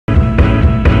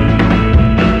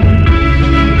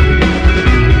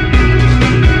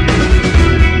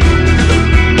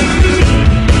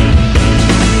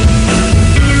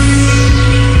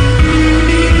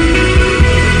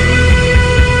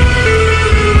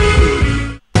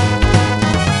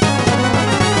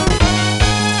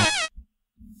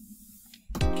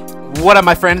What up,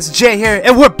 my friends? Jay here,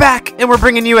 and we're back, and we're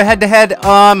bringing you a head-to-head.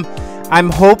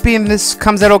 I'm hoping this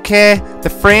comes out okay. The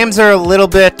frames are a little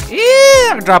bit,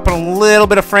 I'm dropping a little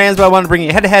bit of frames, but I want to bring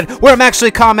you head-to-head where I'm actually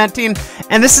commenting,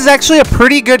 and this is actually a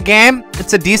pretty good game.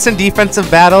 It's a decent defensive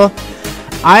battle.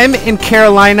 I'm in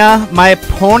Carolina. My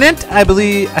opponent, I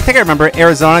think I remember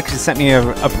Arizona, because he sent me a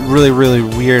really, really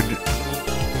weird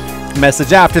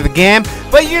message after the game.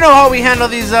 But you know how we handle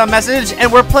these messages,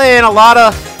 and we're playing a lot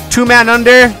of two-man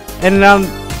under, and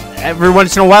every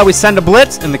once in a while we send a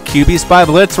blitz, and the QB spy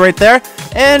blitz right there,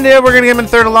 and we're gonna get him in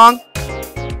third and long.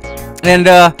 And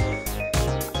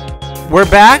we're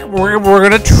back. We're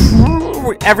gonna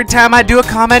every time I do a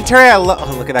commentary, oh,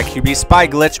 look at that QB spy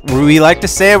glitch. We like to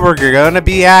say we're gonna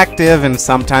be active, and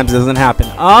sometimes it doesn't happen.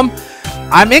 I'm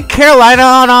in Carolina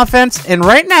on offense, and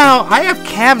right now I have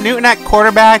Cam Newton at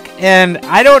quarterback, and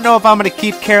I don't know if I'm gonna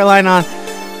keep Carolina on,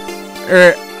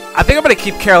 or I think I'm gonna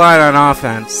keep Carolina on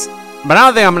offense. But I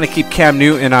don't think I'm going to keep Cam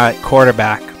Newton at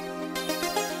quarterback.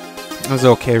 That was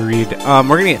okay read. We're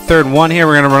going to get third and one here.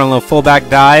 We're going to run a little fullback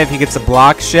dive. He gets a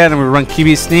block shit, and we run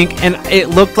QB sneak. And it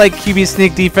looked like QB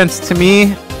sneak defense to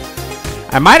me.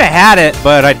 I might have had it,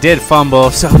 but I did fumble.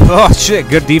 So, oh shit,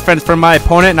 good defense from my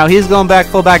opponent. Now he's going back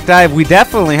fullback dive. We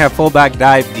definitely have fullback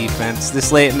dive defense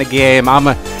this late in the game.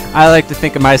 I like to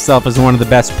think of myself as one of the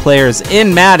best players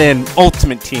in Madden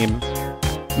Ultimate Team.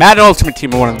 Madden Ultimate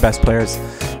Team are one of the best players.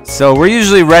 So we're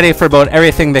usually ready for about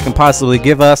everything they can possibly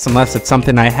give us, unless it's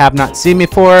something I have not seen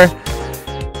before.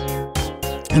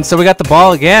 And so we got the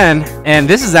ball again, and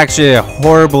this is actually a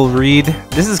horrible read.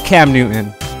 This is Cam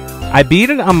Newton. I beat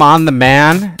him on the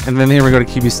man, and then here we go to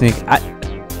QB sneak.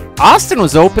 Austin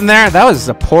was open there. That was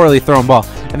a poorly thrown ball.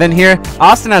 And then here,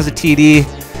 Austin has a TD,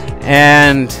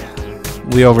 and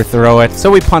we overthrow it.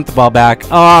 So we punt the ball back.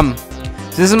 So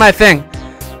this is my thing.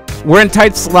 We're in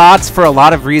tight slots for a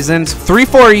lot of reasons.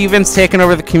 3-4 evens taking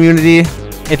over the community.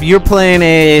 If you're playing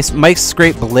a Mike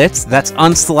Scrape blitz that's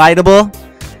unslidable,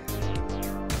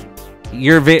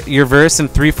 you're versing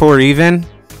 3-4 even.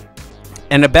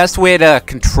 And the best way to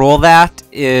control that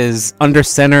is under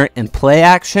center and play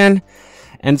action.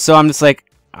 And so I'm just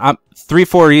like,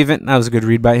 3-4 even. That was a good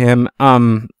read by him.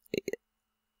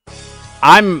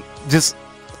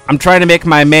 I'm trying to make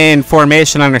my main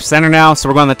formation under center now, so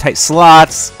we're going to tight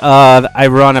slots. I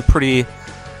run a pretty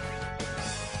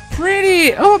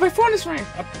my phone is ringing.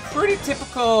 A pretty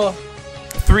typical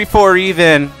 3-4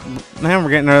 even. Man,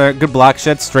 we're getting a good block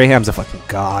shot. Strahan's a fucking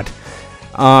god.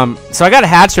 So I got a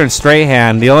Hatcher and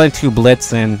Strahan, the only two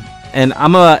blitzing. And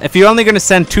if you're only going to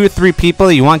send 2 or 3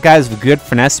 people, you want guys with good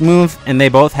finesse move, and they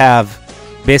both have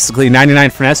basically 99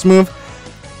 finesse move.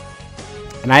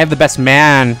 And I have the best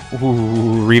man.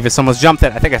 Ooh, Revis almost jumped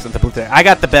it. I think I sent the blitz there. I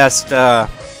got the best man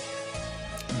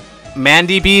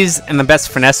DBs and the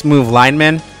best finesse move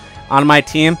linemen on my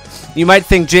team. You might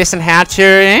think Jason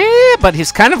Hatcher, but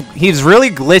he's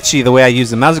really glitchy the way I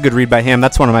use him. That was a good read by him.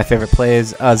 That's one of my favorite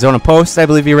plays. Zone of post, I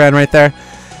believe he ran right there.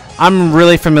 I'm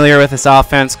really familiar with this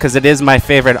offense because it is my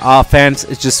favorite offense.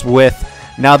 It's just with,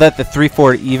 now that the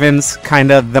 3-4 evens,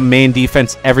 kind of the main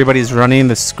defense everybody's running,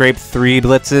 the scrape 3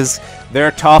 blitzes,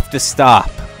 they're tough to stop.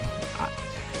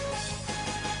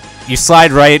 You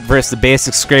slide right versus the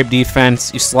basic scrape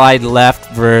defense. You slide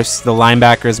left versus the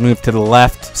linebackers move to the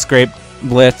left scrape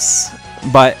blitz.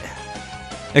 But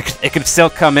it could still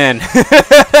come in.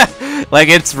 Like,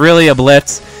 it's really a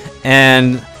blitz.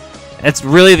 And it's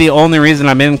really the only reason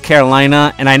I'm in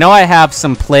Carolina. And I know I have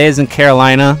some plays in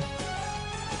Carolina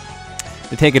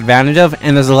to take advantage of,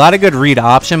 and there's a lot of good read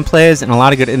option plays and a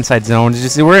lot of good inside zones. You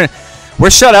see, we're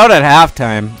shut out at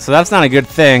halftime, so that's not a good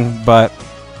thing, but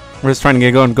we're just trying to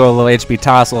go a little HB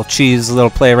toss, a little cheese, a little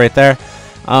play right there.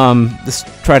 Just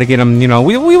try to get them, you know,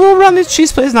 we will run these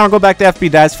cheese plays now. We'll go back to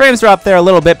FB dives. Frames drop there a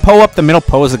little bit. Poe up the middle.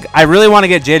 I really want to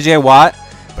get JJ Watt,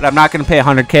 but I'm not going to pay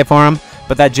 100K for him.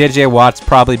 But that JJ Watt's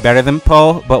probably better than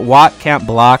Poe, but Watt can't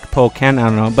block. Poe can, I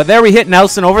don't know. But there we hit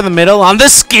Nelson over the middle on the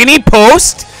skinny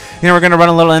post. Here we're going to run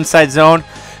a little inside zone.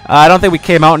 I don't think we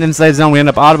came out in inside zone. We end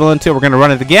up audible into it. We're going to run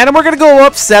it again, and we're going to go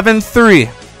up 7-3.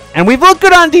 And we've looked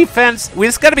good on defense. We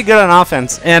just got to be good on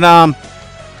offense. And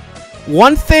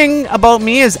one thing about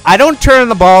me is I don't turn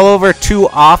the ball over too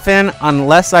often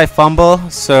unless I fumble.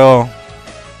 So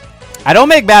I don't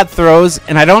make bad throws,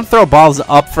 and I don't throw balls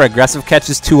up for aggressive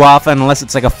catches too often unless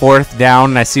it's like a 4th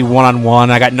down and I see one-on-one.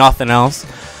 I got nothing else.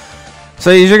 So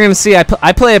you're going to see I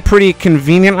play a pretty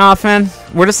convenient offense.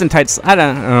 We're just in tight. I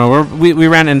don't know. We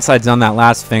ran inside zone that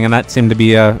last thing, and that seemed to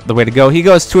be the way to go. He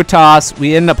goes to a toss.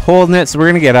 We end up holding it, so we're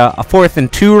going to get a 4th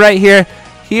and 2 right here.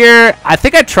 Here, I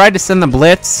think I tried to send the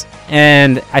blitz,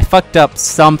 and I fucked up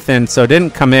something, so it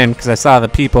didn't come in because I saw the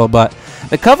people, but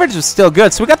the coverage was still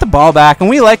good. So we got the ball back, and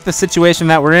we like the situation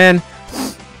that we're in.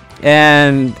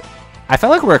 And I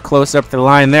felt like we were close up to the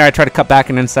line there. I try to cut back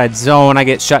an inside zone. I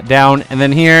get shut down. And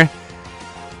then here,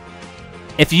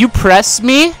 if you press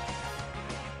me,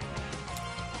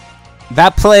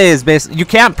 that play is basically, you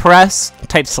can't press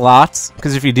tight slots,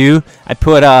 because if you do, I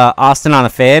put Austin on a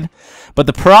fade. But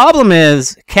the problem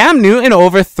is Cam Newton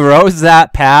overthrows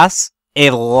that pass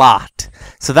a lot.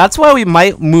 So that's why we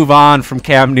might move on from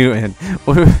Cam Newton.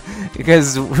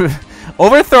 Because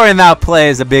overthrowing that play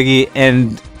is a biggie.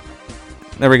 And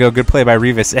there we go. Good play by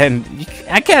Revis. And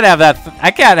I can't have that.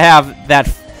 I can't have that.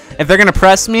 If they're going to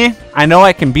press me, I know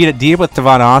I can beat it deep with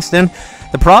Tavon Austin.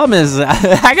 The problem is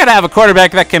I got to have a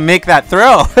quarterback that can make that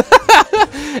throw.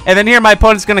 And then here my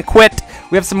opponent's going to quit.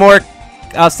 We have some more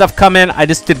stuff come in. I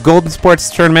just did Golden Sports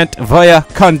Tournament via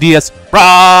Con Diaz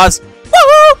Ross.